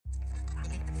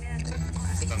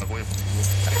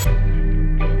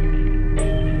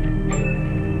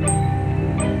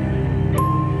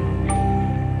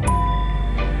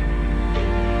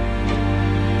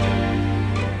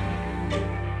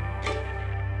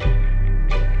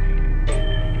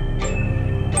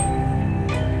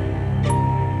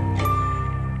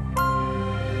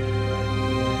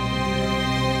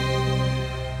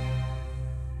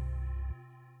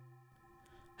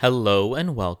Hello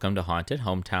and welcome to Haunted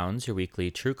Hometowns, your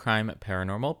weekly true crime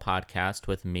paranormal podcast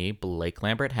with me, Blake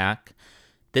Lambert Hack.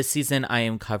 This season, I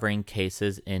am covering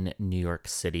cases in New York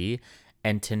City,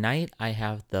 and tonight I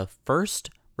have the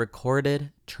first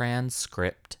recorded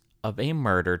transcript of a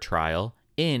murder trial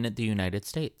in the United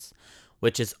States,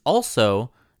 which is also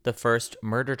the first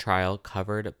murder trial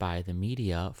covered by the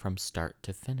media from start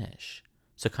to finish.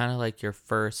 So kind of like your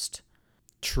first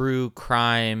true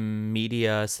crime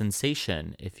media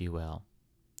sensation, if you will.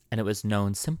 And it was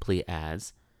known simply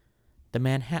as the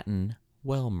Manhattan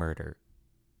Well Murder.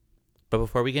 But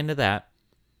before we get into that,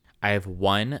 I have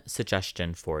one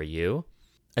suggestion for you,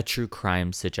 a true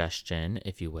crime suggestion,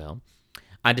 if you will.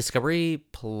 On Discovery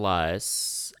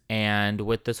Plus, and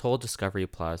with this whole Discovery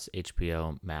Plus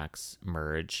HBO Max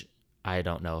merge, I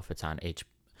don't know if it's on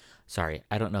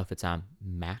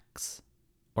Max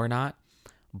or not.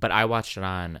 But I watched it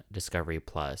on Discovery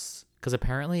Plus because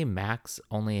apparently Max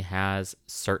only has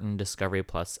certain Discovery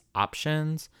Plus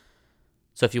options.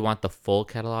 So if you want the full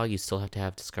catalog, you still have to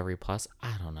have Discovery Plus.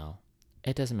 I don't know.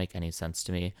 It doesn't make any sense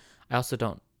to me. I also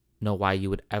don't know why you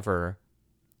would ever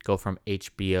go from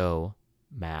HBO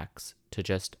Max to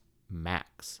just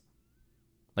Max.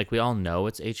 Like, we all know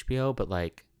it's HBO, but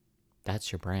like,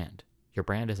 that's your brand. Your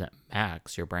brand isn't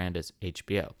Max, your brand is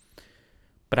HBO.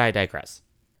 But I digress.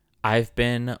 I've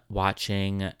been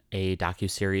watching a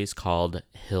docuseries called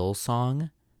Hillsong,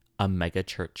 a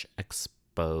megachurch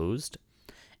exposed.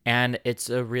 And it's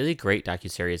a really great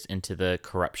docuseries into the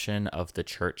corruption of the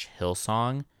church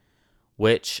Hillsong,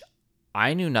 which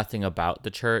I knew nothing about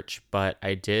the church, but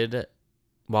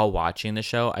while watching the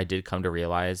show, I did come to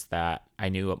realize that I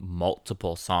knew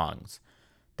multiple songs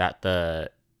that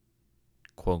the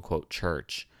quote unquote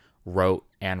church wrote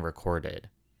and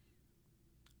recorded.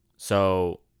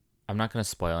 So I'm not going to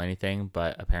spoil anything,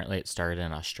 but apparently it started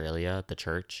in Australia, the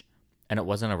church, and it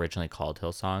wasn't originally called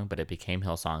Hillsong, but it became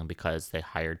Hillsong because they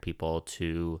hired people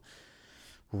to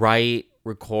write,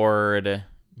 record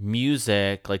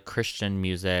music, like Christian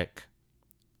music,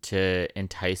 to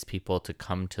entice people to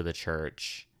come to the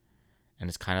church. And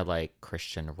it's kind of like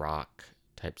Christian rock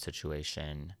type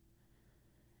situation.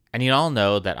 And you all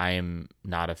know that I am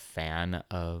not a fan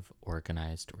of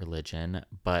organized religion,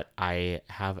 but I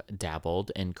have dabbled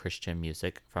in Christian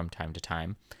music from time to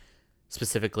time,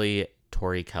 specifically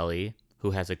Tori Kelly,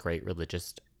 who has a great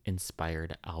religious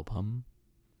inspired album,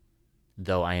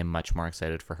 though I am much more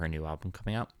excited for her new album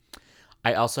coming out.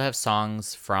 I also have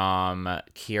songs from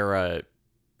Kiera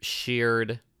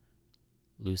Sheard,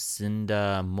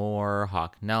 Lucinda Moore,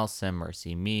 Hawk Nelson,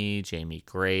 Mercy Me, Jamie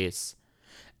Grace.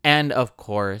 And of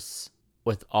course,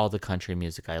 with all the country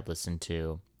music I listen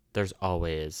to, there's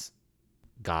always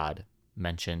God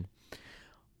mentioned.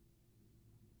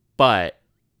 But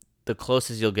the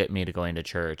closest you'll get me to going to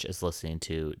church is listening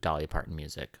to Dolly Parton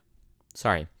music.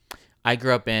 I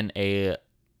grew up in a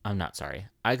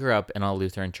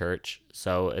Lutheran church,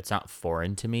 so it's not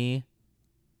foreign to me,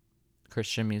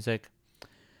 Christian music.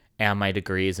 And my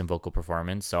degree is in vocal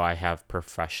performance, so I have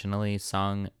professionally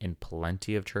sung in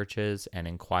plenty of churches and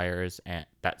in choirs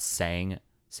that sang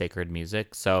sacred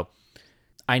music. So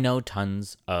I know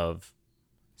tons of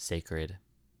sacred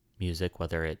music,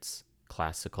 whether it's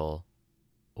classical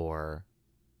or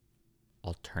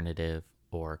alternative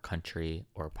or country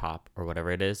or pop or whatever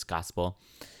it is, gospel.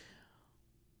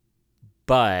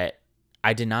 But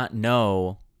I did not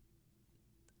know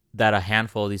that a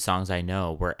handful of these songs I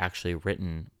know were actually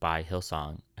written by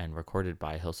Hillsong and recorded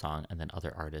by Hillsong, and then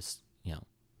other artists,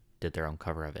 did their own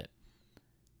cover of it.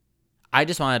 I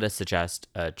just wanted to suggest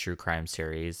a true crime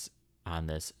series on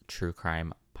this true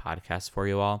crime podcast for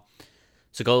you all.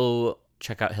 So go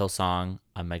check out Hillsong,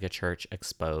 a megachurch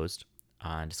exposed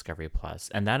on Discovery Plus.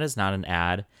 And that is not an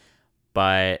ad,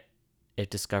 but if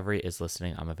Discovery is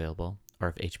listening, I'm available. Or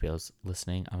if HBO's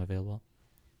listening, I'm available.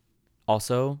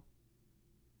 Also,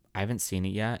 I haven't seen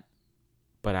it yet,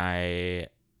 but I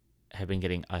have been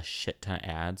getting a shit ton of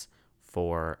ads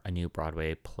for a new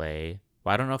Broadway play.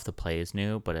 Well, I don't know if the play is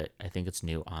new, but I think it's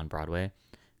new on Broadway,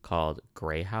 called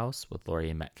Grey House with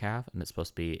Laurie Metcalf. And it's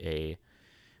supposed to be a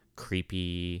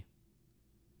creepy,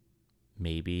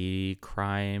 maybe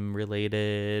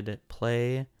crime-related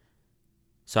play.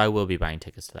 So I will be buying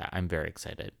tickets to that. I'm very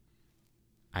excited.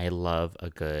 I love a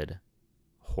good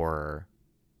horror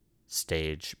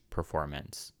stage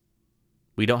performance.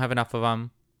 We don't have enough of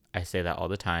them. I say that all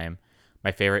the time.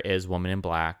 My favorite is Woman in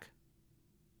Black.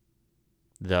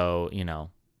 Though,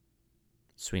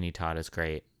 Sweeney Todd is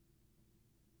great.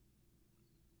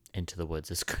 Into the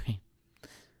Woods is great.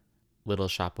 Little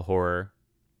Shop of Horror.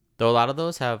 Though a lot of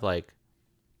those have like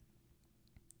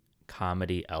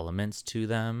comedy elements to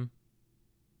them.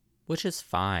 which is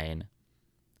fine.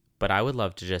 But I would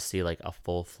love to just see like a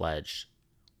full-fledged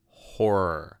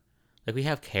horror. Like we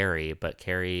have Carrie, but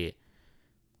Carrie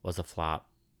was a flop.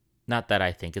 Not that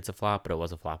I think it's a flop, but it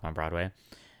was a flop on Broadway.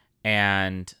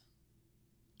 And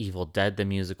Evil Dead the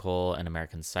musical and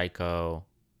American Psycho.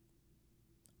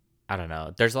 I don't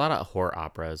know. There's a lot of horror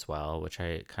opera as well, which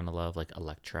I kind of love, like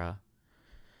Elektra.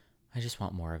 I just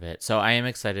want more of it. So I am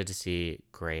excited to see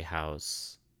Grey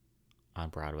House on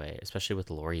Broadway, especially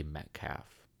with Laurie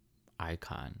Metcalf.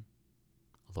 Icon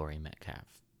Laurie Metcalf.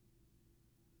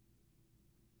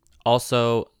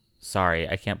 Also, sorry,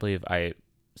 I can't believe I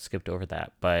skipped over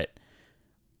that, but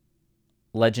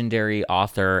legendary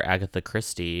author Agatha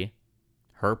Christie,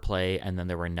 her play And Then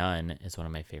There Were None is one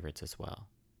of my favorites as well.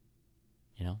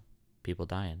 You know, people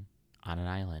dying on an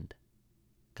island.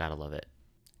 Gotta love it.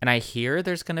 And I hear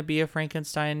there's going to be a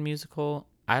Frankenstein musical.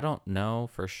 I don't know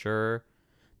for sure.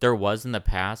 There was in the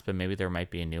past, but maybe there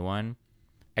might be a new one.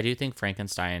 I do think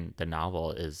Frankenstein, the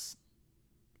novel, is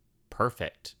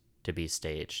perfect to be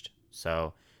staged.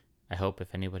 So I hope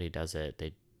if anybody does it,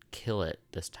 they kill it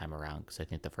this time around, because I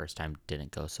think the first time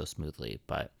didn't go so smoothly.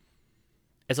 But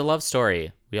it's a love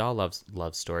story. We all love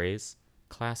love stories.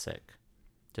 Classic.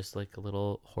 Just like a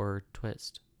little horror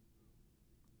twist.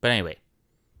 But anyway,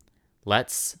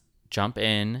 let's jump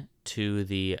in to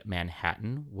the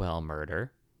Manhattan well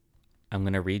murder. I'm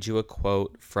going to read you a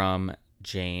quote from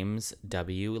James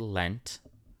W. Lent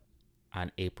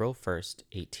on April 1st,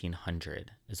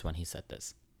 1800 is when he said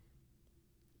this.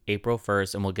 April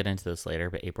 1st, and we'll get into this later,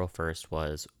 but April 1st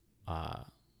was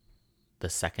the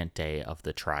second day of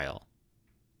the trial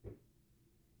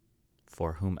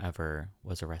for whomever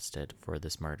was arrested for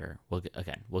this murder. We'll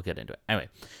get into it. Anyway,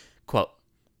 quote,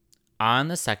 "On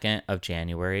the 2nd of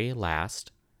January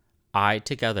last, I,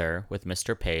 together with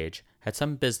Mr. Page, had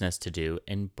some business to do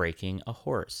in breaking a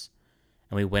horse,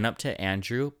 and we went up to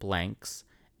Andrew Blank's,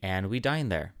 and we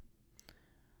dined there.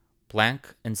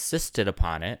 Blank insisted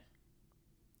upon it,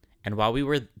 and while we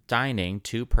were dining,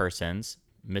 2 persons,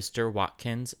 Mr.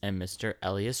 Watkins and Mr.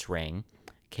 Elias Ring,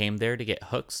 came there to get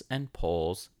hooks and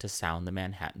poles to sound the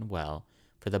Manhattan well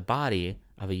for the body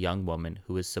of a young woman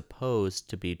who is supposed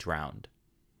to be drowned.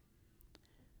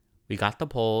 We got the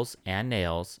poles and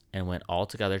nails and went all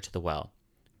together to the well,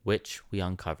 which we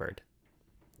uncovered.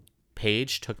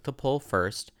 Page took the pole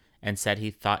first and said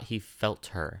he thought he felt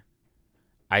her.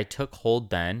 I took hold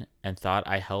then and thought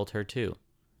I held her too.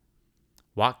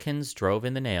 Watkins drove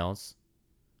in the nails.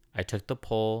 I took the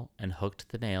pole and hooked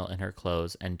the nail in her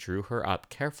clothes and drew her up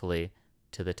carefully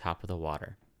to the top of the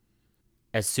water.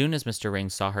 As soon as Mr. Ring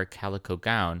saw her calico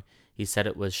gown, he said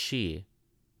it was she.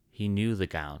 He knew the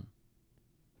gown.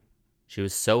 She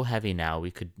was so heavy now we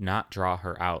could not draw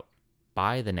her out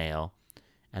by the nail,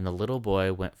 and the little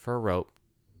boy went for a rope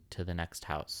to the next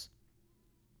house,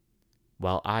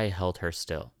 while I held her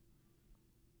still.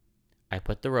 I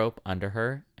put the rope under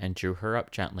her and drew her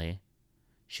up gently.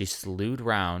 She slewed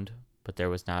round, but there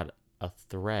was not a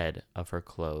thread of her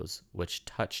clothes which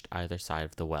touched either side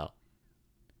of the well.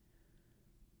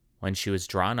 When she was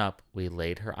drawn up, we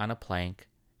laid her on a plank,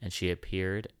 and she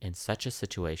appeared in such a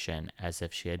situation as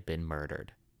if she had been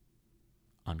murdered."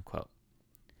 Unquote.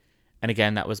 And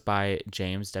again, that was by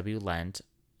James W. Lent.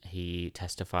 He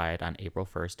testified on April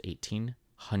 1st,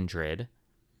 1800.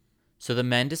 So the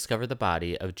men discovered the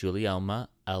body of Julielma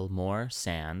Elmore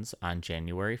Sands on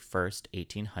January 1st,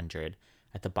 1800,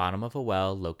 at the bottom of a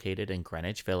well located in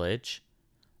Greenwich Village,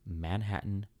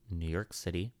 Manhattan, New York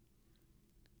City.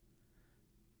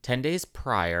 10 days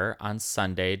prior, on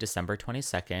Sunday, December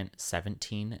 22nd,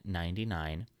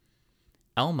 1799,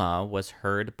 Elma was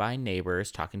heard by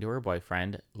neighbors talking to her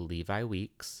boyfriend, Levi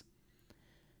Weeks,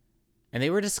 and they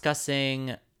were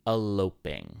discussing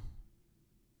eloping.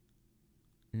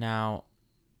 Now,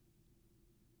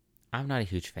 I'm not a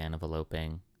huge fan of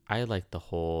eloping. I like the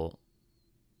whole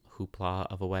hoopla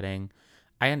of a wedding.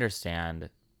 I understand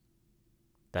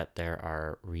that there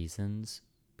are reasons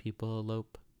people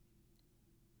elope,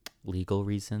 legal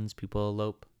reasons people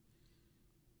elope,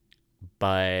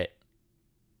 but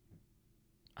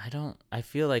I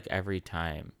feel like every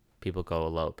time people go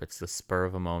elope, it's the spur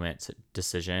of a moment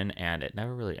decision, and it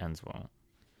never really ends well.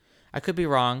 I could be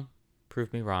wrong,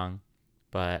 prove me wrong,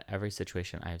 but every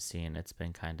situation I've seen, it's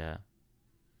been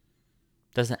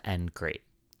doesn't end great.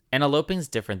 And eloping is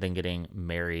different than getting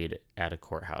married at a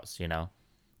courthouse, you know?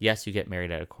 Yes, you get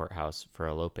married at a courthouse for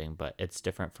eloping, but it's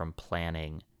different from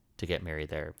planning to get married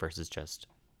there versus just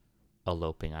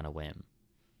eloping on a whim.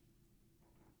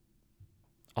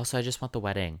 Also, I just want the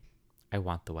wedding. I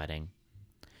want the wedding.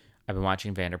 I've been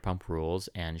watching Vanderpump Rules,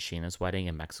 and Sheena's wedding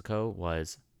in Mexico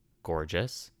was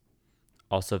gorgeous.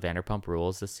 Also, Vanderpump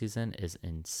Rules this season is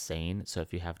insane. So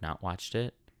if you have not watched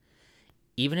it,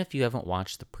 even if you haven't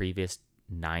watched the previous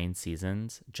 9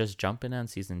 seasons, just jump in on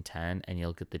season 10 and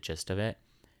you'll get the gist of it.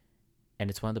 And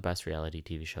it's one of the best reality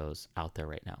TV shows out there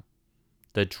right now.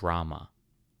 The drama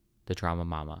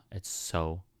mama. It's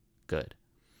so good.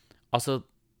 Also,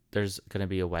 there's going to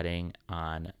be a wedding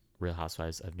on Real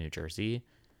Housewives of New Jersey.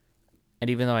 And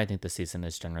even though I think the season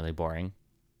is generally boring,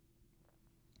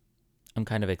 I'm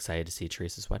kind of excited to see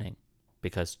Teresa's wedding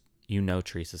because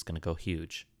Teresa's going to go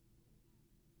huge.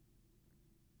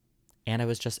 And I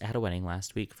was just at a wedding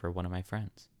last week for one of my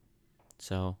friends.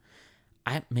 So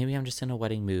maybe I'm just in a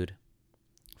wedding mood.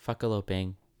 Fuck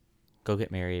eloping. Go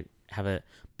get married. Have a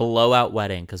blowout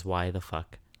wedding, because why the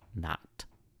fuck not?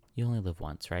 You only live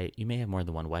once, right? You may have more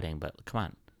than one wedding, but come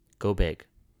on. Go big.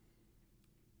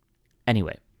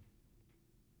 Anyway,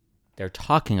 they're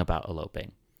talking about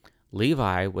eloping.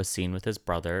 Levi was seen with his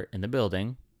brother in the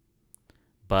building,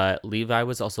 but Levi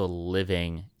was also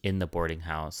living in the boarding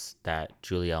house that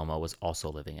Julielma was also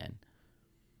living in.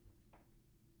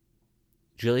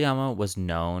 Julielma was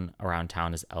known around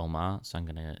town as Elma, so I'm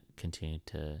going to continue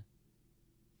to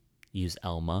use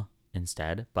Elma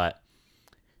instead. But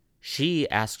she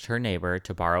asked her neighbor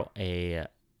to borrow a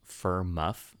fur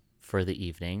muff for the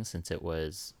evening since it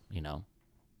was,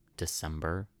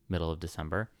 December, middle of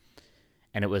December.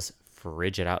 And it was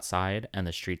frigid outside and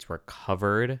the streets were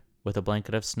covered with a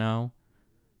blanket of snow.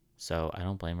 So I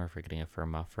don't blame her for getting a fur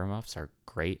muff. Fur muffs are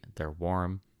great. They're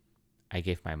warm. I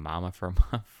gave my mom a fur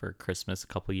muff for Christmas a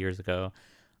couple years ago.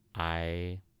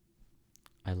 I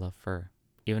love fur,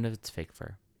 even if it's fake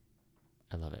fur.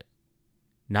 I love it.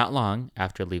 Not long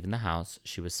after leaving the house,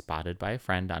 she was spotted by a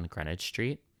friend on Greenwich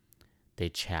Street. They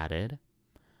chatted,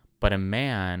 but a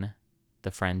man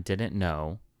the friend didn't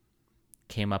know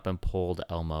came up and pulled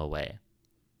Elma away.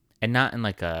 And not in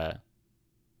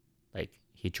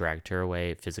he dragged her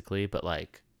away physically, but was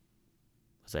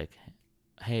like,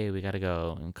 hey, we gotta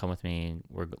go and come with me.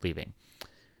 We're leaving.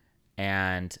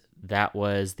 And that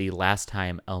was the last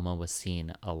time Elma was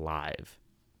seen alive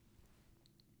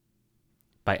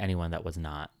by anyone that was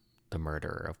not the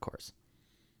murderer, of course.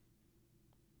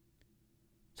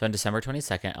 So on December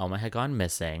 22nd, Elma had gone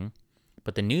missing,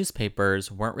 but the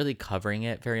newspapers weren't really covering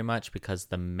it very much because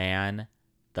the man,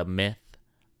 the myth,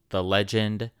 the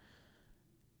legend,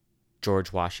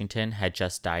 George Washington, had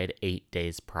just died 8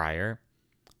 days prior.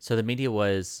 So the media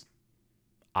was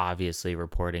obviously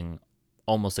reporting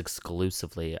almost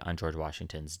exclusively on George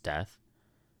Washington's death.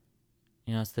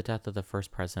 It's the death of the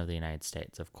first president of the United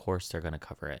States. Of course they're going to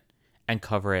cover it, and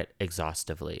cover it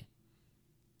exhaustively.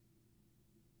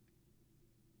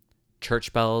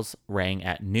 Church bells rang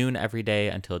at noon every day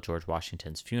until George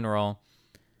Washington's funeral.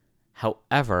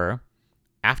 However,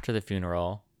 after the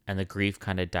funeral and the grief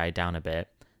kind of died down a bit,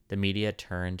 the media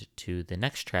turned to the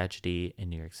next tragedy in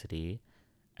New York City,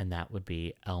 and that would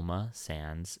be Elma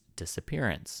Sand's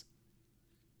disappearance.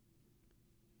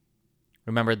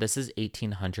 Remember, this is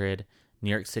 1800. New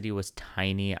York City was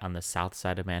tiny on the south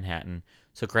side of Manhattan.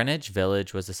 So Greenwich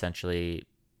Village was essentially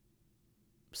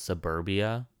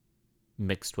suburbia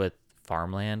mixed with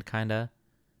farmland, kind of.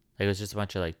 It was just a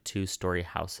bunch of 2-story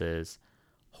houses,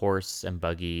 horse and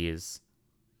buggies,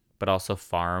 but also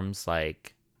farms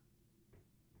like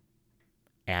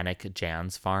Anik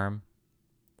Jan's farm,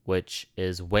 which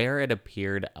is where it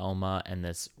appeared Elma and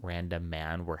this random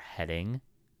man were heading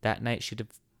that night she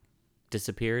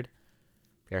disappeared.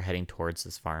 They're heading towards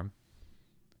this farm.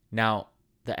 Now,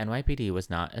 the NYPD was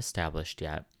not established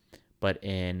yet, but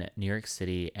in New York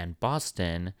City and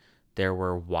Boston, there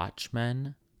were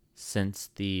watchmen since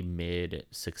the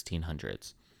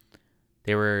mid-1600s.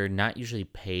 They were not usually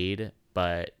paid,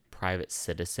 but private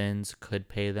citizens could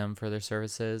pay them for their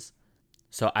services.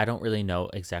 So I don't really know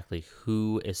exactly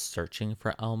who is searching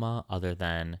for Elma other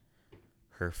than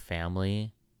her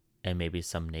family and maybe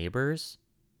some neighbors.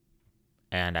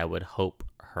 And I would hope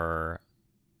her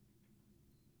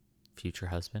future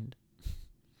husband.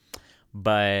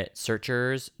 But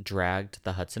searchers dragged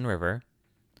the Hudson River.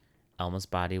 Elma's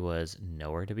body was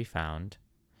nowhere to be found.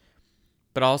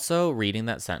 But also reading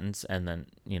that sentence and then,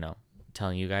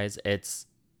 telling you guys, it's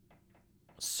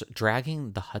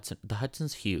dragging the Hudson. The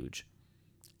Hudson's huge.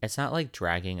 It's not like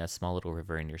dragging a small little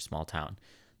river in your small town.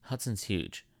 Hudson's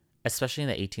huge, especially in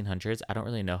the 1800s. I don't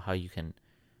really know how you can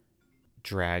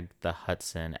drag the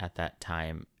Hudson at that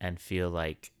time and feel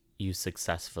like you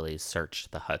successfully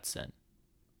searched the Hudson.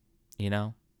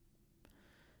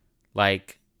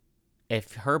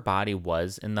 If her body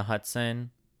was in the Hudson,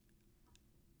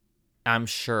 I'm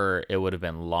sure it would have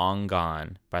been long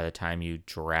gone by the time you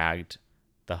dragged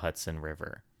the Hudson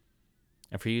River.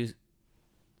 And for you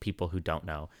people who don't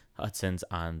know, Hudson's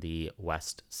on the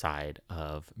west side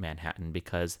of Manhattan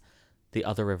because the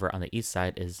other river on the east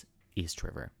side is East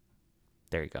River.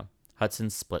 There you go. Hudson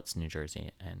splits New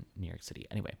Jersey and New York City.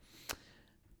 Anyway,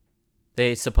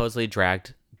 they supposedly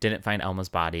didn't find Elma's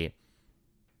body.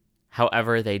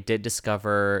 However, they did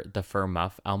discover the fur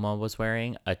muff Elma was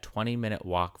wearing a 20-minute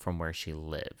walk from where she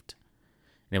lived.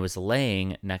 And it was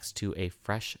laying next to a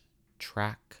fresh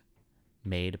track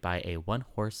made by a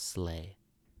one-horse sleigh.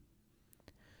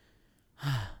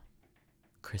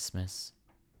 Christmas.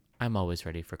 I'm always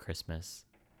ready for Christmas.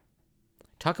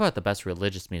 Talk about the best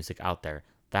religious music out there.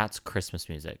 That's Christmas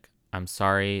music. I'm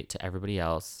sorry to everybody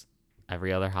else,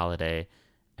 every other holiday,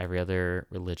 every other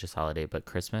religious holiday, but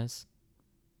Christmas?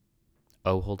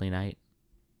 Oh, Holy Night?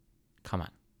 Come on.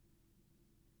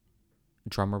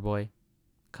 Drummer Boy?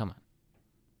 Come on.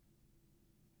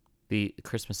 The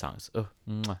Christmas songs. Oh,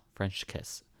 French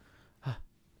Kiss.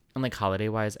 And like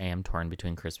holiday-wise, I am torn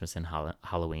between Christmas and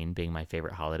Halloween being my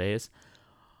favorite holidays.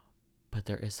 But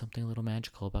there is something a little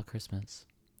magical about Christmas.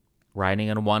 Riding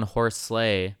in a one-horse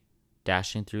sleigh,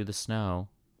 dashing through the snow,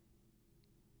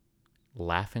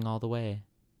 laughing all the way.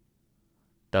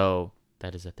 Though,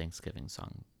 that is a Thanksgiving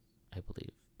song, I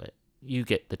believe. But you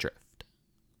get the drift.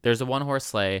 There's a one-horse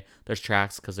sleigh. There's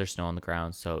tracks because there's snow on the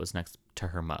ground, so it was next to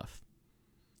her muff.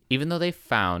 Even though they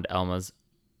found Elma's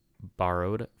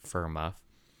borrowed fur muff,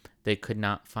 they could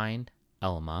not find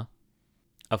Elma.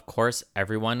 Of course,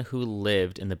 everyone who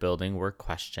lived in the building were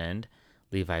questioned.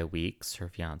 Levi Weeks, her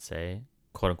fiance,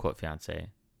 quote-unquote fiance.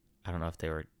 I don't know if they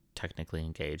were technically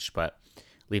engaged, but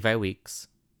Levi Weeks,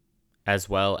 as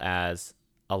well as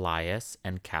Elias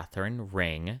and Catherine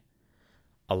Ring.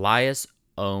 Elias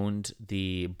owned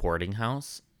the boarding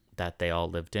house that they all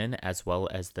lived in, as well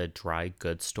as the dry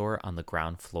goods store on the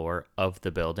ground floor of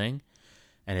the building.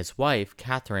 And his wife,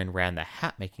 Catherine, ran the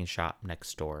hat-making shop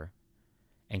next door.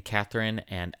 And Catherine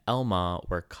and Elma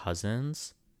were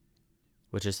cousins,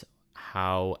 which is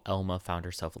how Elma found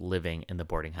herself living in the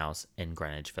boarding house in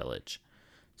Greenwich Village.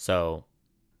 So,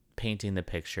 painting the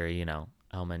picture,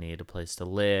 Elma needed a place to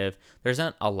live. There's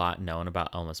not a lot known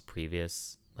about Elma's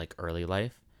previous, early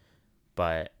life,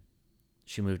 but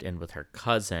she moved in with her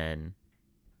cousin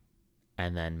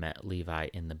and then met Levi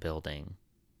in the building.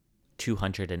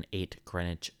 208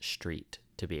 Greenwich Street,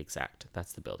 to be exact.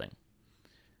 That's the building.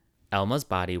 Elma's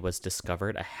body was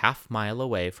discovered a half-mile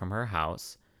away from her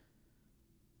house.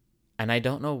 And I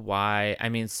don't know why. I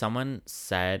mean, someone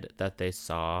said that they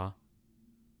saw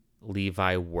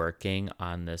Levi working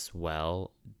on this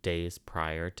well days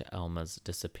prior to Elma's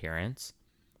disappearance.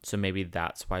 So maybe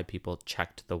that's why people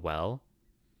checked the well.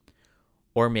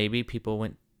 Or maybe people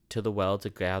went to the well to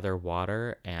gather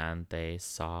water and they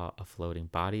saw a floating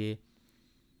body.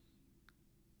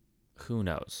 Who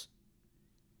knows?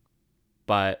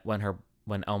 But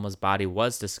when Elma's body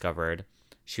was discovered,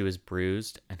 she was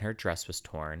bruised and her dress was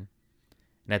torn.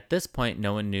 And at this point,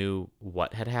 no one knew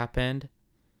what had happened.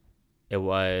 It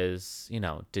was,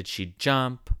 did she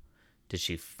jump? Did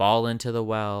she fall into the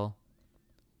well?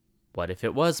 What if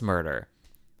it was murder?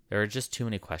 There are just too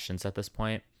many questions at this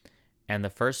point. And the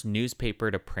first newspaper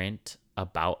to print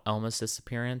about Elma's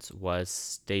disappearance was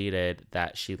stated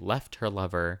that she left her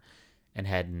lover and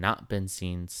had not been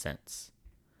seen since.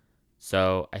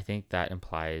 So I think that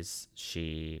implies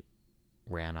she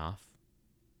ran off.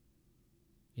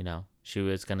 She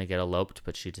was going to get eloped,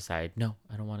 but she decided, no,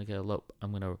 I don't want to get eloped. I'm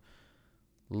going to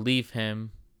leave him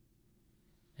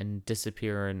and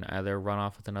disappear and either run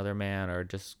off with another man or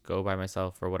just go by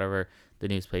myself or whatever the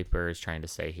newspaper is trying to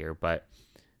say here. But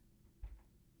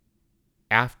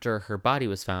after her body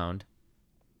was found,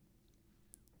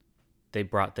 they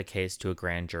brought the case to a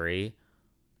grand jury,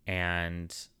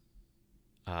 and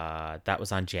that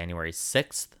was on January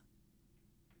 6th.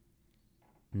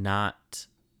 Not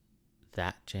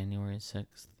that January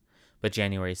 6th, but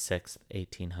January 6th,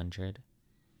 1800.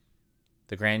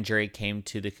 The grand jury came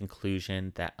to the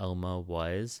conclusion that Elma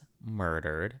was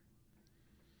murdered.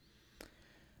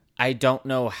 I don't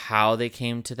know how they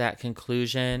came to that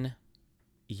conclusion.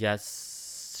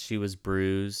 Yes, she was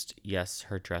bruised. Yes,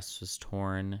 her dress was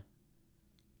torn.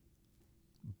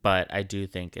 But I do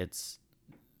think it's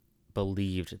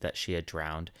believed that she had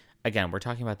drowned. Again, we're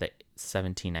talking about the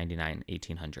 1799,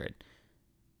 1800.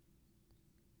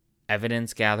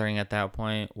 Evidence gathering at that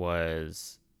point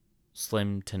was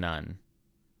slim to none.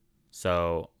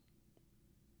 So,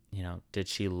 did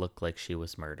she look like she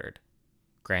was murdered?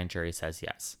 Grand jury says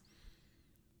yes.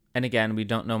 And again, we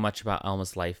don't know much about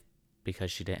Elma's life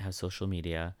because she didn't have social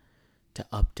media to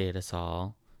update us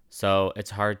all. So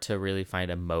it's hard to really find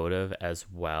a motive as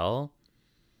well.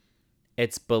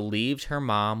 It's believed her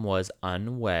mom was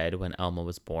unwed when Elma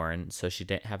was born, so she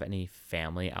didn't have any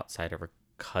family outside of her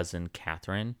cousin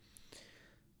Catherine.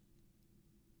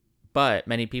 But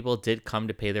many people did come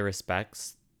to pay their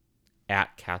respects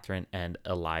at Catherine and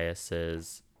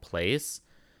Elias's place.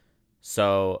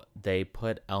 So they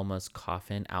put Elma's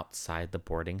coffin outside the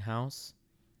boarding house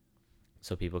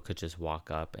so people could just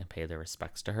walk up and pay their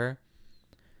respects to her.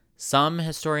 Some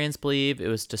historians believe it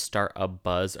was to start a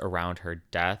buzz around her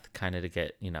death, kind of to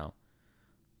get,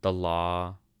 the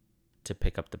law to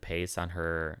pick up the pace on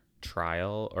her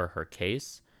trial or her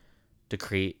case, to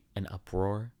create an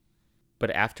uproar.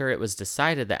 But after it was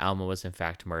decided that Alma was in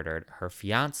fact murdered, her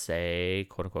fiance,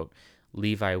 quote unquote,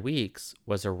 Levi Weeks,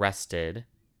 was arrested.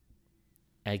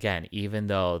 Again, even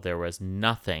though there was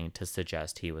nothing to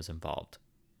suggest he was involved.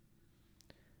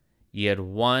 You had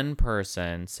one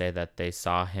person say that they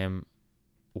saw him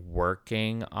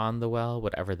working on the well,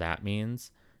 whatever that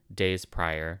means, days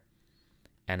prior.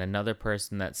 And another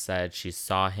person that said she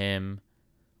saw him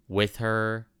with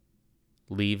her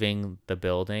leaving the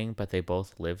building, but they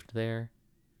both lived there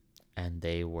and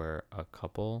they were a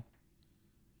couple.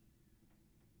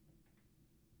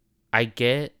 I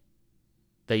get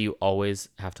that you always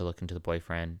have to look into the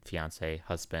boyfriend, fiance,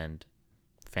 husband,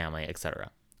 family,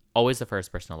 etc. Always the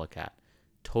first person to look at.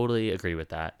 Totally agree with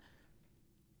that.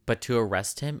 But to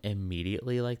arrest him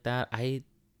immediately like that, I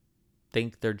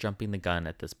think they're jumping the gun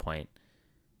at this point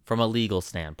from a legal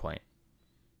standpoint.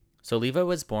 So Levi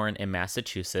was born in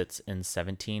Massachusetts in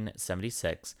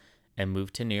 1776 and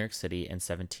moved to New York City in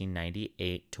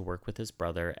 1798 to work with his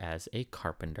brother as a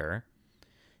carpenter.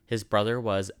 His brother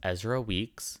was Ezra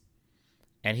Weeks,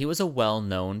 and he was a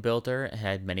well-known builder and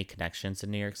had many connections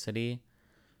in New York City.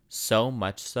 So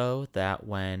much so that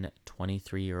when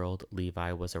 23-year-old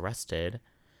Levi was arrested,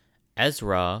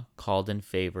 Ezra called in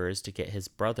favors to get his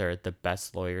brother the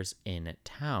best lawyers in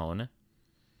town,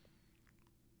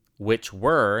 which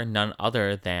were none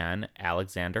other than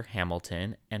Alexander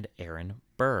Hamilton and Aaron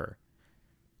Burr.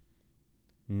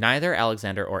 Neither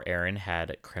Alexander or Aaron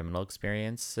had criminal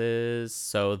experiences,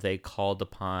 so they called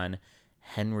upon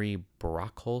Henry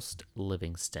Brockholst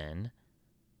Livingston,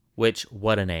 which,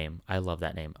 what a name. I love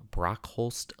that name.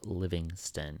 Brockholst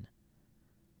Livingston.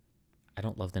 I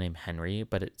don't love the name Henry,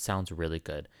 but it sounds really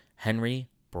good. Henry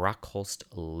Brockholst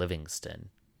Livingston.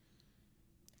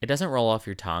 It doesn't roll off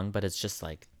your tongue, but it's just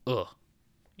like, ugh,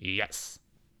 yes.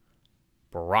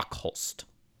 Brockholst.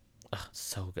 Ugh,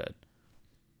 so good.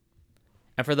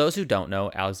 And for those who don't know,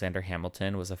 Alexander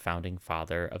Hamilton was a founding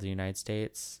father of the United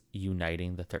States,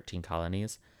 uniting the 13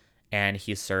 colonies, and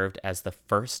he served as the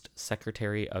first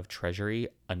Secretary of Treasury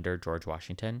under George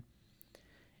Washington.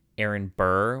 Aaron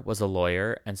Burr was a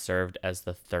lawyer and served as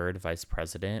the third vice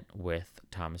president with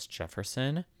Thomas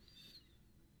Jefferson.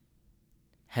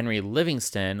 Henry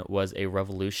Livingston was a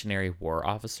Revolutionary War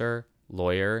officer,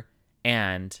 lawyer,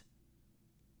 and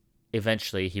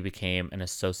eventually he became an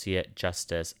associate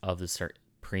justice of the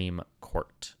Supreme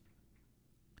Court.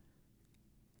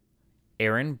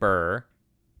 Aaron Burr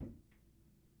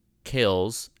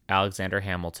kills Alexander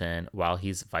Hamilton while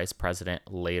he's vice president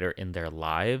later in their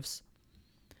lives.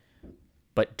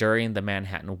 But during the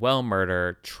Manhattan Well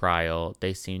murder trial,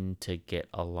 they seem to get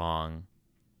along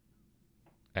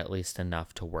at least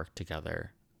enough to work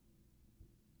together,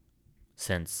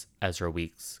 since Ezra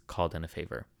Weeks called in a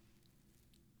favor.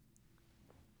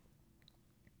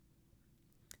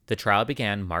 The trial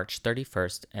began March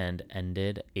 31st and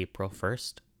ended April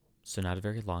 1st, so not a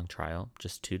very long trial,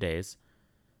 just 2 days.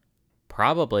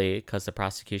 Probably because the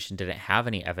prosecution didn't have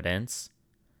any evidence,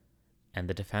 and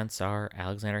the defense are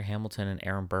Alexander Hamilton and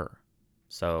Aaron Burr.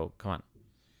 So, come on.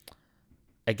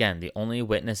 Again, the only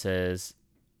witnesses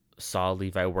saw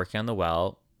Levi working on the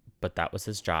well, but that was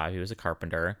his job. He was a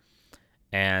carpenter,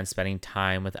 and spending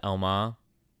time with Elma,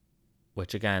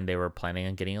 which again, they were planning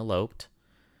on getting eloped.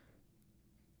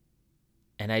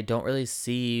 And I don't really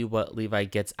see what Levi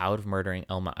gets out of murdering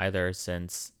Elma either,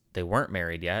 since they weren't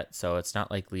married yet. So it's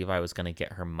not like Levi was going to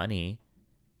get her money,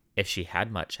 if she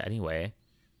had much anyway.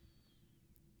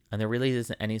 And there really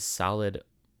isn't any solid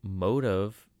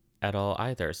motive at all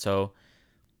either. So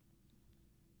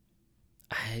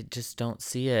I just don't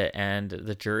see it. And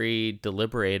the jury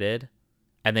deliberated,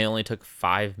 and they only took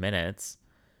 5 minutes.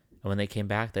 And when they came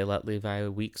back, they let Levi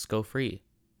Weeks go free.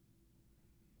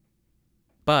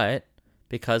 But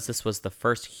because this was the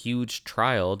first huge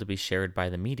trial to be shared by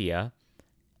the media,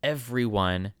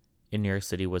 everyone in New York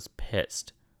City was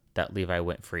pissed that Levi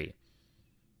went free.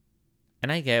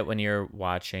 And I get when you're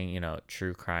watching,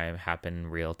 true crime happen in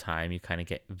real time, you kind of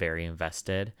get very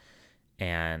invested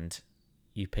and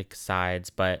you pick sides.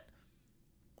 But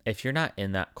if you're not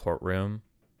in that courtroom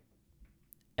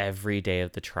every day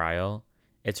of the trial,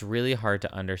 it's really hard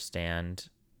to understand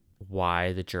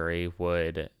why the jury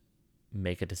would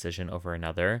make a decision over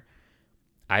another.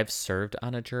 I've served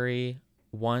on a jury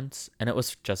once, and it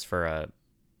was just for a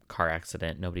car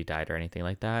accident. Nobody died or anything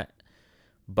like that.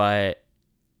 But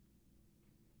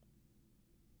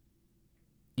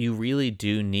you really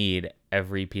do need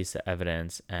every piece of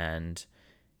evidence and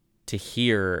to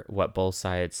hear what both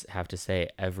sides have to say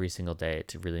every single day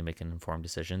to really make an informed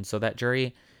decision. So that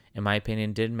jury, in my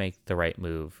opinion, did make the right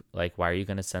move. Like, why are you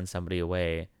going to send somebody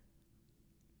away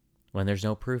when there's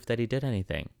no proof that he did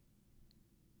anything?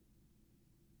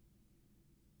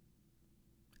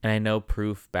 And I know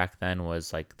proof back then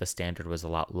was like the standard was a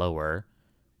lot lower,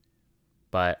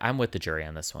 but I'm with the jury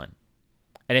on this one.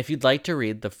 And if you'd like to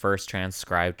read the first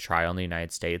transcribed trial in the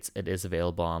United States, it is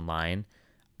available online.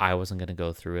 I wasn't going to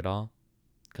go through it all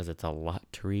because it's a lot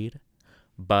to read,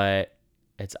 but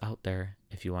it's out there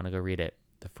if you want to go read it.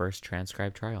 The first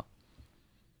transcribed trial.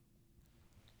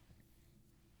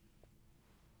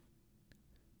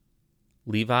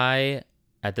 Levi,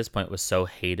 at this point, was so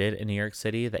hated in New York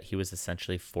City that he was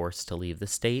essentially forced to leave the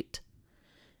state.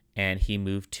 And he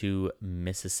moved to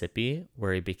Mississippi,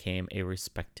 where he became a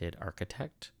respected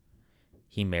architect.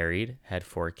 He married, had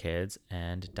 4 kids,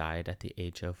 and died at the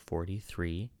age of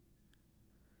 43.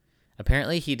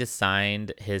 Apparently, he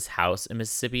designed his house in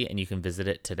Mississippi, and you can visit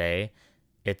it today.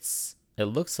 It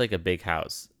looks like a big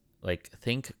house. Like,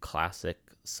 think classic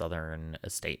Southern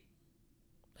estate.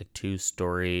 Like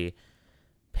 2-story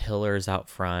pillars out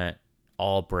front,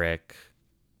 all brick,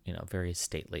 very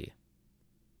stately.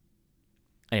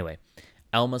 Anyway,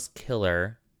 Elma's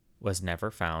killer was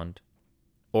never found,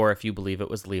 or if you believe it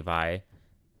was Levi,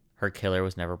 her killer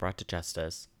was never brought to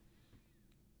justice.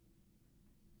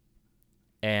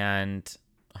 And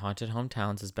Haunted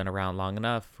Hometowns has been around long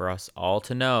enough for us all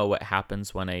to know what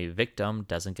happens when a victim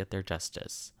doesn't get their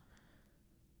justice.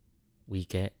 We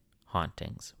get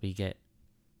hauntings. We get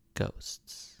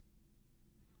ghosts.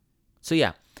 So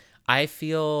yeah, I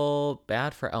feel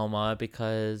bad for Elma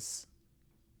because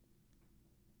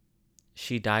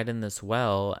she died in this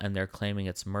well and they're claiming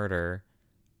it's murder.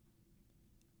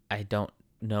 I don't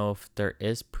know if there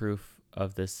is proof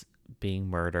of this being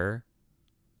murder.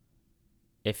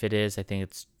 If it is, I think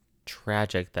it's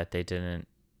tragic that they didn't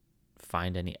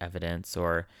find any evidence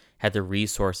or had the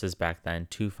resources back then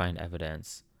to find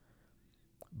evidence.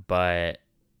 But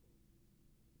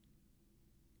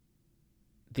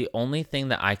the only thing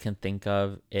that I can think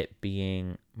of it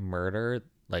being murder,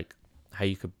 like how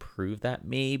you could prove that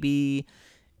maybe,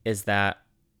 is that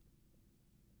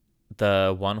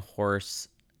the 1-horse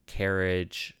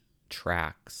carriage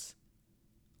tracks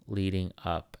leading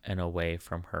up and away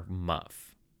from her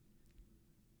muff.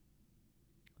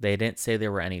 They didn't say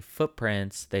there were any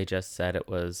footprints. They just said it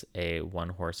was a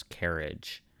 1-horse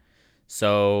carriage.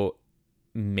 So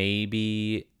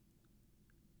maybe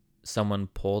someone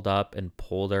pulled up and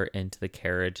pulled her into the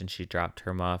carriage and she dropped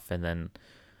her muff and then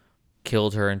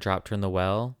killed her and dropped her in the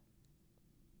well.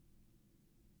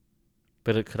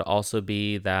 But it could also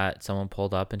be that someone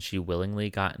pulled up and she willingly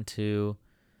got into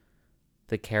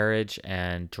the carriage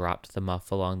and dropped the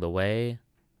muff along the way.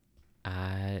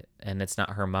 And it's not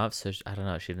her muff, so I don't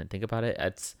know. She didn't think about it.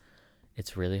 It's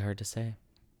really hard to say.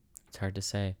 It's hard to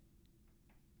say.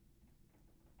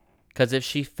 Because if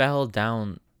she fell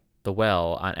down the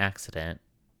well on accident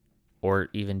or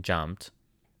even jumped,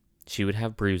 she would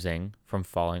have bruising from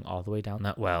falling all the way down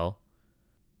that well.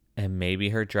 And maybe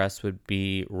her dress would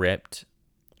be ripped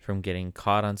from getting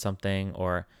caught on something,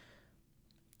 or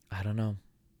I don't know.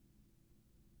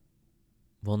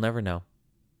 We'll never know.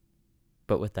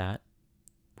 But with that,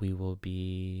 I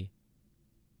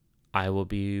will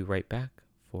be right back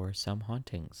for some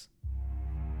hauntings.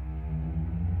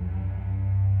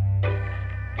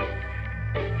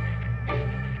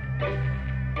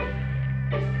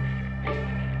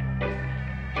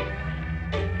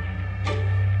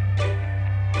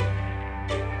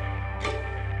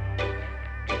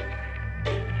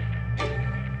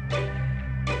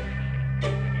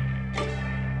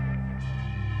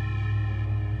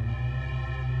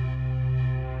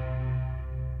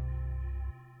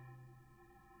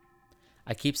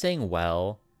 I keep saying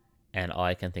well, and all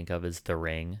I can think of is The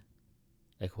Ring.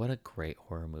 Like, what a great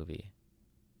horror movie.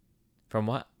 From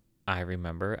what I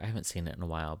remember, I haven't seen it in a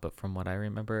while, but from what I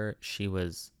remember, she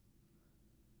was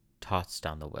tossed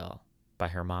down the well by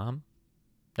her mom.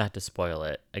 Not to spoil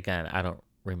it. Again, I don't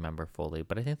remember fully,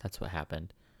 but I think that's what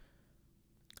happened.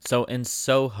 So in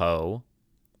Soho,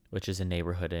 which is a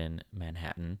neighborhood in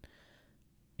Manhattan,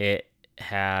 it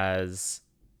has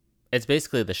It's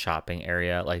basically the shopping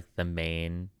area, like the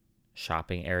main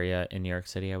shopping area in New York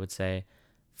City, I would say,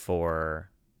 for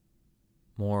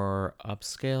more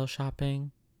upscale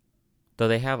shopping. Though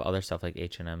they have other stuff like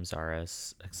H&M,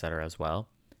 Zara's, etc. as well.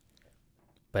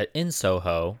 But in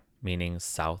Soho, meaning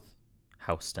South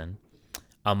Houston,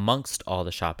 amongst all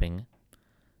the shopping,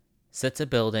 sits a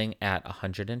building at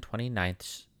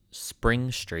 129th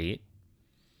Spring Street.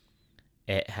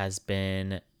 It has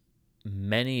been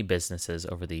many businesses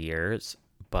over the years,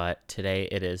 but today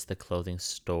it is the clothing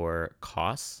store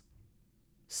COS,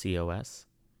 COS.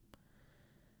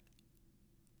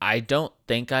 I don't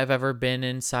think I've ever been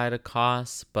inside a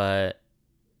COS, but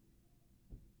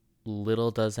little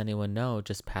does anyone know,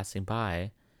 just passing by,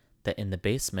 that in the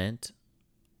basement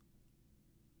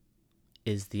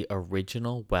is the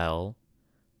original well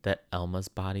that Elma's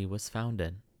body was found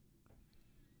in.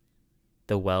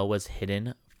 The well was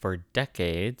hidden for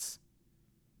decades.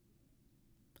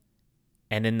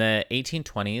 And in the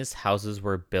 1820s, houses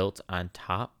were built on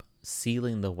top,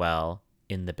 sealing the well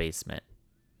in the basement.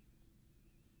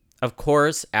 Of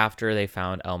course, after they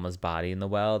found Elma's body in the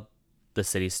well, the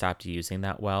city stopped using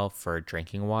that well for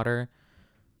drinking water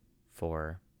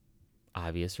for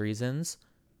obvious reasons.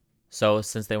 So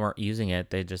since they weren't using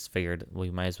it, they just figured we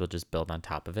might as well just build on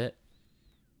top of it.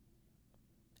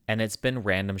 And it's been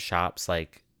random shops,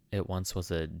 like it once was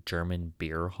a German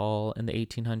beer hall in the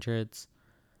 1800s,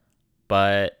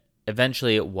 but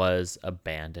eventually it was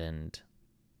abandoned.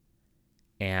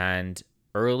 And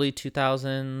early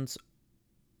 2000s,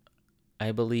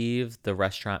 I believe, the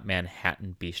restaurant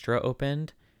Manhattan Bistro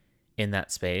opened in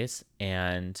that space,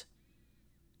 and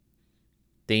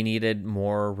they needed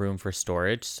more room for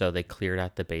storage, so they cleared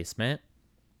out the basement.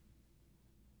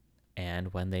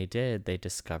 And when they did, they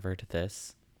discovered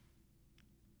this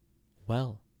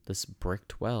well, this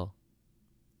bricked well.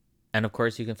 And of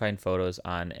course, you can find photos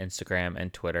on Instagram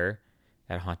and Twitter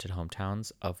at Haunted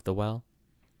Hometowns of the well.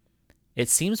 It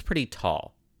seems pretty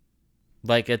tall.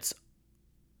 Like it's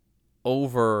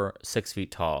over 6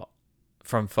 feet tall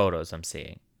from photos I'm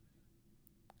seeing.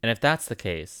 And if that's the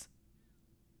case,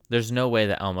 there's no way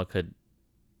that Elma could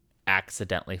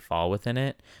accidentally fall within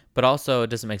it. But also, it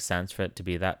doesn't make sense for it to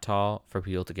be that tall for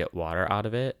people to get water out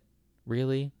of it,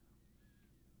 really.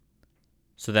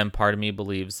 So then part of me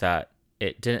believes that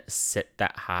it didn't sit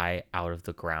that high out of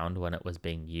the ground when it was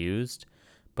being used.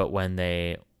 But when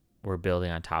they were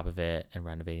building on top of it and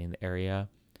renovating the area,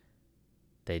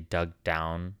 they dug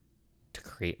down to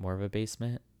create more of a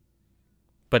basement.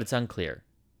 But it's unclear.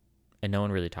 And no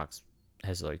one really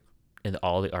has like, in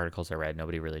all the articles I read,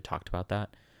 nobody really talked about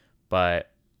that.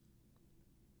 But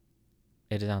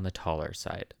it is on the taller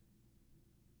side.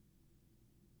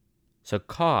 So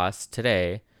COS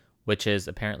today, which is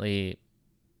apparently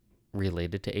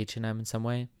related to H&M in some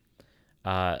way,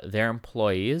 their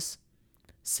employees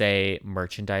say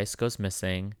merchandise goes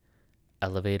missing,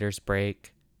 elevators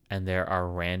break, and there are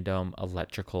random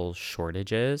electrical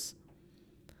shortages,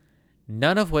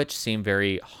 none of which seem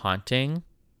very haunting,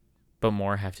 but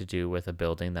more have to do with a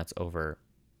building that's over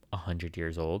 100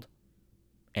 years old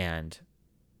and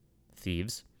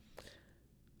thieves.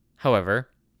 However,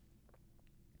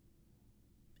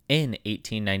 in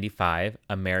 1895,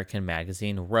 American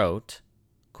Magazine wrote,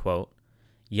 quote,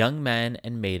 "Young men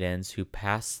and maidens who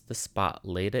pass the spot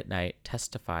late at night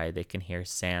testify they can hear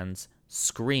Sands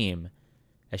scream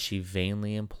as she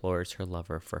vainly implores her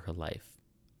lover for her life,"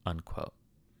 unquote.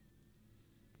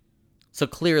 So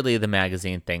clearly the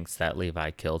magazine thinks that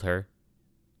Levi killed her.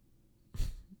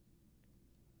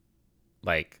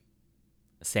 Like,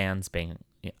 Sands being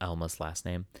Elma's last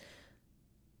name.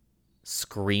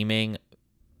 Screaming,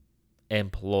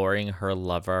 imploring her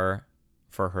lover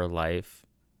for her life.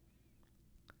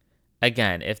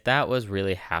 Again, if that was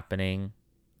really happening,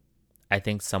 I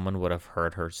think someone would have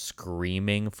heard her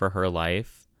screaming for her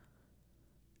life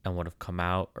and would have come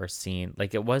out or seen.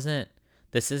 Like,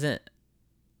 this isn't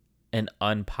an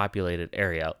unpopulated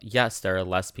area. Yes, there are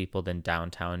less people than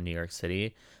downtown New York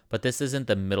City, but this isn't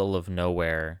the middle of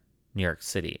nowhere New York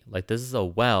City. Like, this is a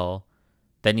well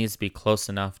that needs to be close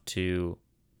enough to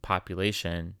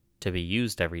population to be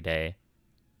used every day.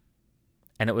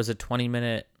 And it was a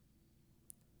 20-minute,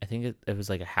 I think it was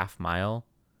like a half mile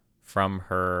from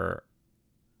her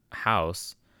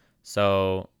house.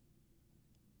 So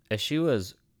if she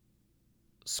was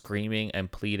screaming and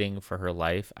pleading for her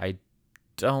life, I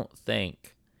don't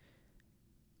think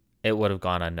it would have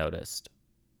gone unnoticed.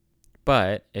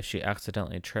 But if she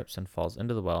accidentally trips and falls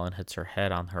into the well and hits her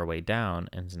head on her way down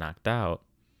and is knocked out,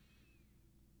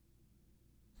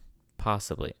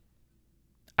 possibly.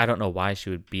 I don't know why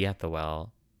she would be at the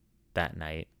well that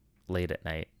night, late at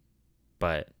night,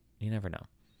 but You never know.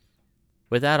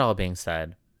 With that all being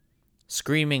said,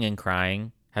 screaming and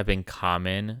crying have been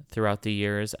common throughout the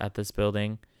years at this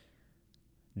building.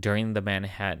 During the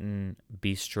Manhattan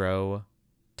bistro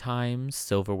times,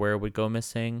 silverware would go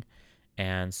missing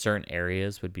and certain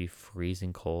areas would be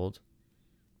freezing cold.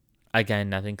 Again,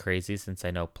 nothing crazy since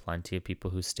I know plenty of people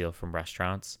who steal from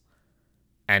restaurants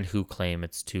and who claim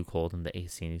it's too cold and the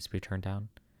AC needs to be turned down.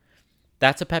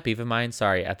 That's a pet peeve of mine,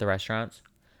 sorry, at the restaurants.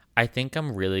 I think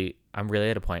I'm really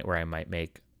at a point where I might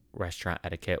make restaurant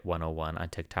etiquette 101 on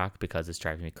TikTok because it's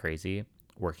driving me crazy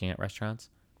working at restaurants.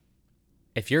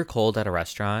 If you're cold at a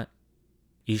restaurant,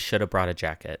 you should have brought a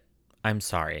jacket. I'm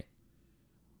sorry.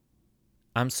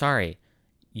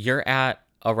 You're at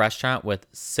a restaurant with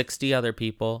 60 other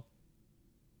people,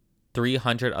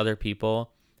 300 other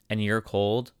people, and you're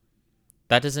cold.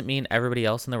 That doesn't mean everybody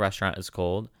else in the restaurant is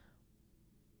cold.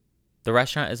 The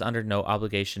restaurant is under no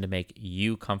obligation to make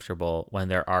you comfortable when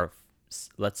there are,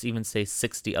 let's even say,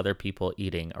 60 other people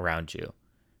eating around you.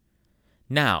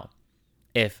 Now,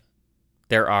 if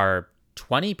there are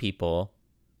 20 people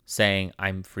saying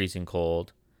I'm freezing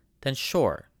cold, then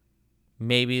sure,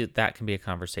 maybe that can be a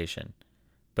conversation.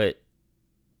 But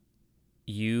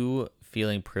you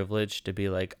feeling privileged to be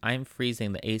like, I'm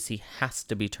freezing, the AC has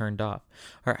to be turned off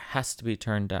or it has to be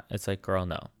turned down. It's like, girl,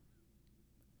 no.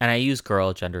 And I use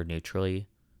girl gender neutrally,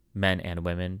 men and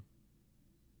women,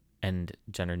 and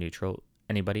gender neutral,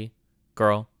 anybody.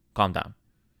 Girl, calm down.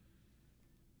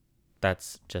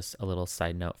 That's just a little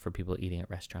side note for people eating at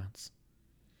restaurants.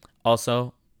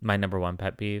 Also, my number one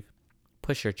pet peeve,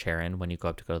 push your chair in when you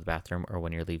go to the bathroom or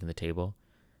when you're leaving the table.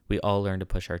 We all learn to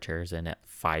push our chairs in at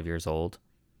 5 years old.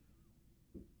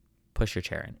 Push your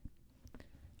chair in.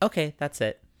 Okay, that's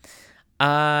it.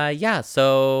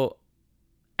 So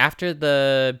after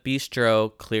the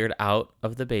bistro cleared out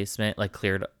of the basement, like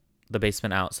cleared the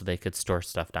basement out so they could store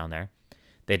stuff down there,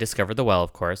 they discovered the well,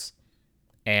 of course.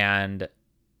 And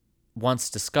once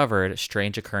discovered,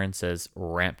 strange occurrences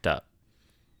ramped up.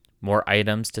 More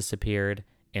items disappeared.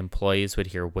 Employees would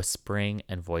hear whispering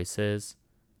and voices.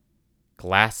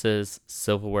 Glasses,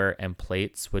 silverware, and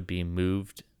plates would be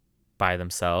moved by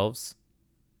themselves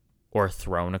or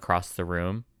thrown across the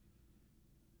room.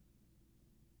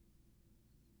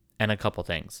 And a couple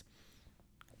things.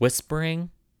 Whispering,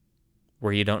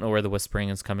 where you don't know where the whispering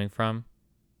is coming from,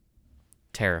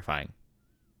 terrifying.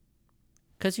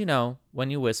 Because,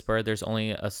 when you whisper,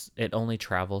 it only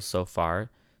travels so far.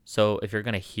 So if you're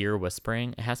going to hear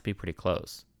whispering, it has to be pretty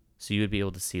close. So you would be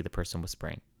able to see the person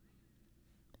whispering.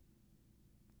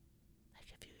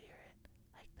 Like if you hear it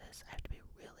like this, I have to be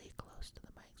really close to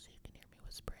the mic so you can hear me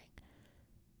whispering.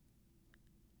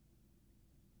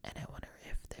 And I wonder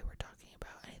if they were talking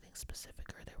about anything specific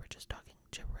or they were just talking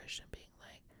gibberish and being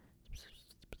like...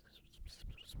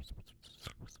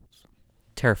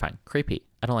 Terrifying. Creepy.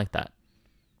 I don't like that.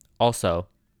 Also,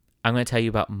 I'm going to tell you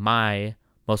about my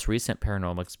most recent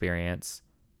paranormal experience.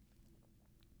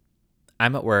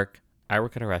 I'm at work. I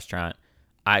work at a restaurant.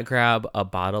 I grab a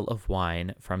bottle of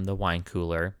wine from the wine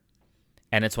cooler,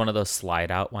 and it's one of those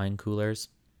slide out wine coolers.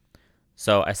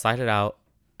 So I slide it out.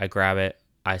 I grab it.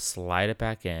 I slide it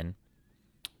back in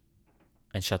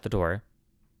and shut the door.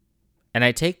 And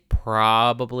I take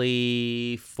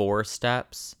probably 4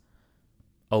 steps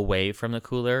away from the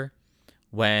cooler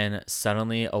when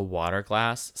suddenly a water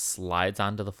glass slides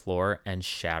onto the floor and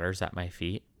shatters at my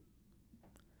feet.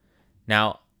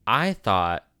 Now, I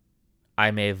thought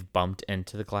I may have bumped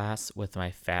into the glass with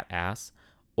my fat ass,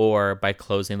 or by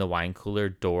closing the wine cooler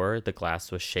door, the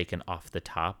glass was shaken off the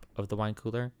top of the wine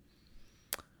cooler.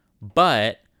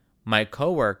 But my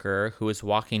coworker, who was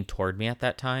walking toward me at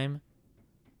that time,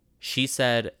 she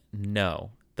said,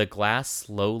 no, the glass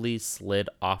slowly slid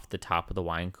off the top of the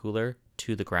wine cooler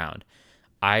to the ground.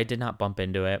 I did not bump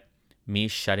into it. Me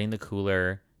shutting the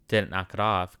cooler didn't knock it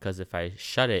off because if I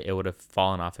shut it, it would have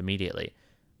fallen off immediately.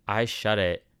 I shut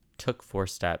it, took 4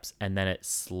 steps, and then it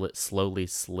slowly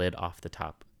slid off the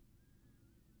top.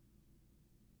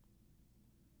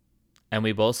 And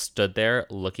we both stood there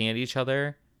looking at each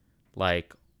other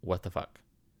like, what the fuck?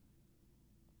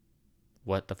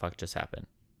 What the fuck just happened?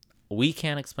 We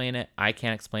can't explain it. I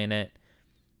can't explain it.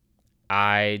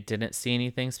 I didn't see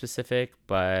anything specific,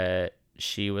 but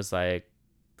she was like,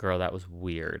 girl, that was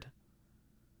weird.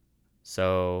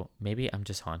 So maybe I'm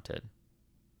just haunted.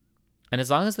 And as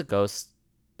long as the ghosts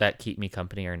that keep me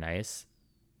company are nice,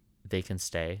 they can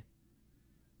stay.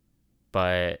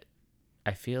 But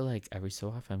I feel like every so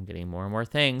often I'm getting more and more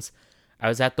things. I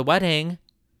was at the wedding,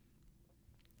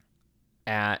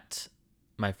 at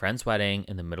my friend's wedding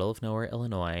in the middle of nowhere,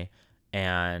 Illinois,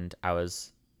 and I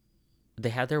was they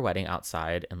had their wedding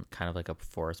outside in kind of like a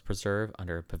forest preserve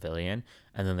under a pavilion,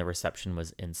 and then the reception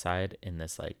was inside in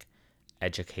this like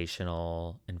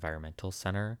educational environmental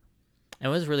center. It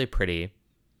was really pretty,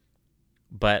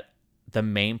 but the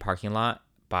main parking lot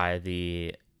by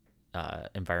the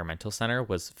environmental center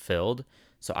was filled,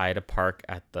 so I had to park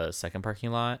at the second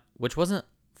parking lot, which wasn't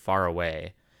far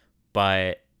away,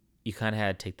 but you kind of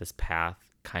had to take this path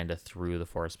kind of through the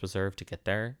forest preserve to get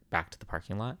there back to the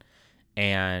parking lot.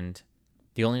 And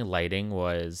the only lighting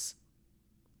was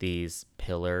these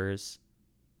pillars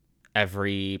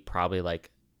every probably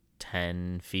like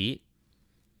 10 feet.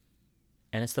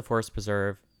 And it's the forest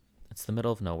preserve. It's the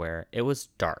middle of nowhere. It was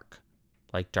dark,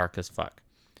 like dark as fuck.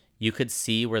 You could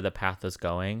see where the path was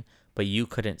going, but you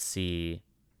couldn't see.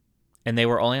 And they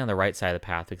were only on the right side of the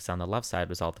path because on the left side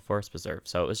was all the forest preserve.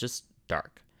 So it was just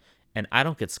dark. And I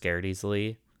don't get scared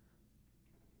easily,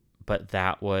 but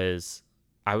I was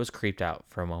creeped out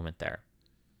for a moment there.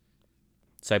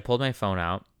 So I pulled my phone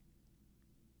out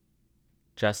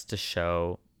just to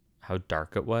show how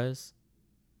dark it was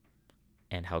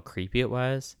and how creepy it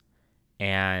was.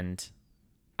 And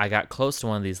I got close to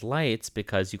one of these lights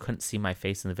because you couldn't see my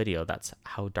face in the video. That's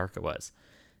how dark it was.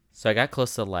 So I got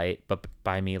close to the light, but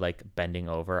by me like bending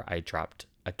over, I dropped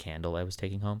a candle I was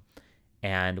taking home.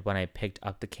 And when I picked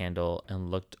up the candle and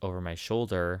looked over my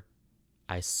shoulder,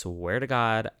 I swear to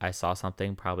God, I saw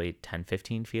something probably 10,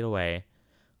 15 feet away.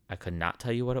 I could not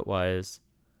tell you what it was,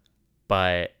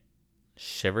 but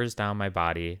shivers down my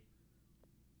body.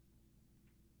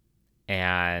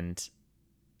 And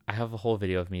I have a whole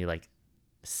video of me like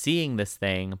seeing this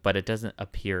thing, but it doesn't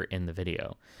appear in the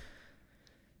video.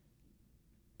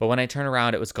 But when I turn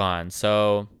around, it was gone.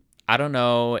 So I don't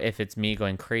know if it's me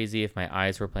going crazy, if my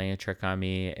eyes were playing a trick on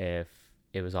me, if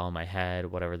it was all in my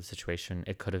head, whatever the situation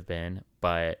it could have been.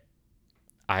 But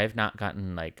I have not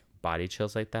gotten like body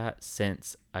chills like that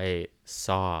since I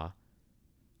saw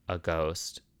a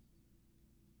ghost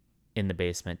in the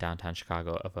basement downtown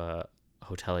Chicago of a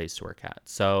hotel I used to work at.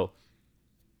 So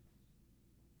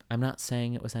I'm not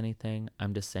saying it was anything.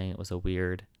 I'm just saying it was a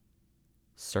weird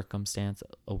circumstance,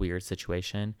 a weird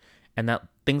situation. And that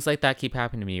things like that keep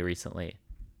happening to me recently.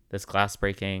 This glass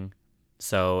breaking.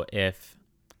 So if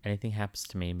anything happens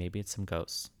to me, maybe it's some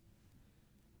ghosts.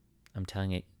 I'm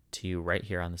telling it to you right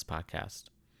here on this podcast.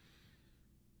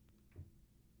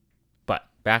 But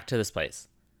back to this place.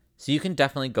 So you can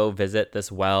definitely go visit this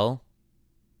well.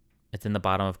 It's in the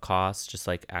bottom of cost. Just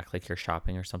like act like you're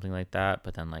shopping or something like that.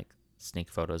 But then like sneak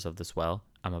photos of this well.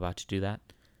 I'm about to do that.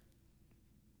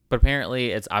 But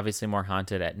apparently it's obviously more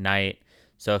haunted at night.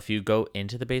 So if you go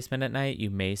into the basement at night,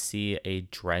 you may see a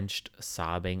drenched,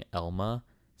 sobbing Elma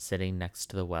sitting next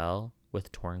to the well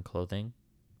with torn clothing.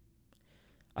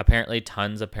 Apparently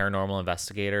tons of paranormal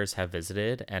investigators have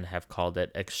visited and have called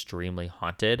it extremely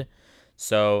haunted.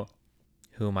 So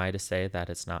who am I to say that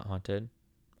it's not haunted?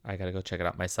 I gotta go check it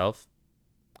out myself.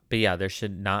 But yeah, there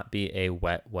should not be a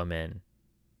wet woman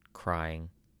crying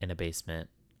in a basement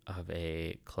of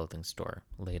a clothing store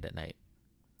late at night.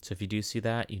 So if you do see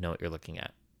that, you know what you're looking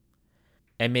at.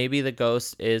 And maybe the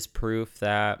ghost is proof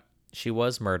that she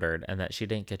was murdered and that she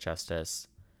didn't get justice.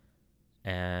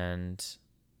 And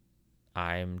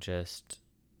I'm just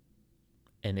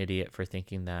an idiot for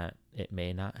thinking that it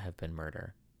may not have been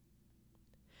murder.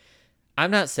 I'm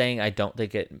not saying I don't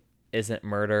think it isn't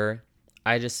murder.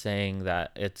 I'm just saying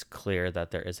that it's clear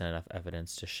that there isn't enough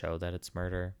evidence to show that it's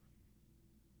murder.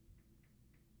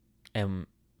 And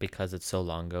because it's so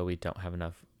long ago, we don't have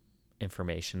enough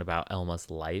information about Elma's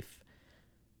life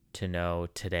to know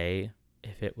today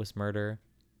if it was murder.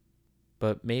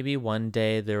 But maybe one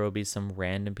day there will be some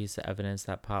random piece of evidence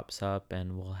that pops up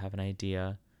and we'll have an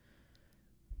idea.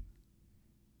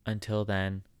 Until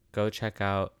then, go check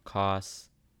out COS.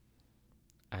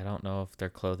 I don't know if their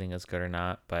clothing is good or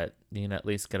not, but you can at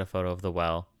least get a photo of the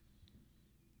well.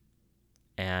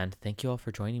 And thank you all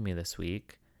for joining me this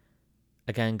week.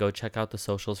 Again, go check out the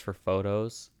socials for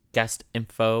photos, guest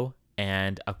info,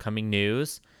 and upcoming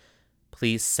news.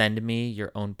 Please send me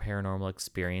your own paranormal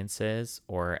experiences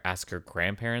or ask your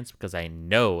grandparents because I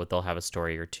know they'll have a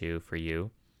story or two for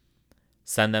you.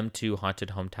 Send them to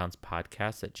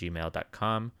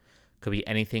hauntedhometownspodcast@gmail.com. Could be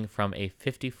anything from a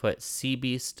 50-foot sea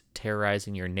beast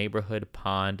terrorizing your neighborhood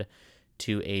pond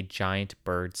to a giant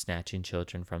bird snatching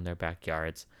children from their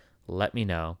backyards. Let me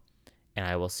know. And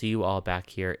I will see you all back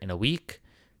here in a week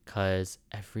because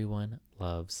everyone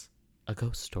loves a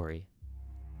ghost story.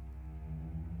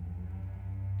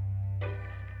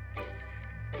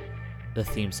 The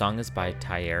theme song is by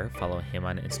Tyre. Follow him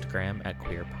on Instagram at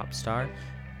QueerPopstar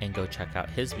and go check out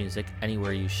his music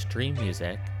anywhere you stream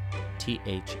music,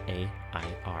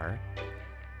 THAIR.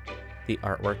 The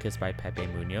artwork is by Pepe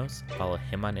Munoz. Follow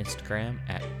him on Instagram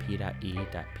at p.e.p.e.munoz,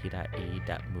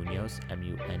 Munoz.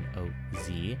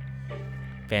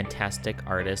 Fantastic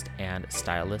artist and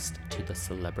stylist to the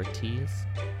celebrities.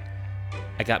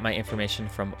 I got my information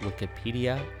from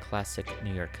Wikipedia, classic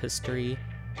New York history,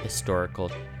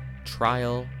 historical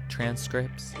trial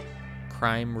transcripts,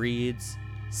 crime reads,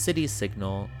 city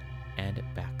signal, and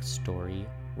backstory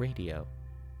radio.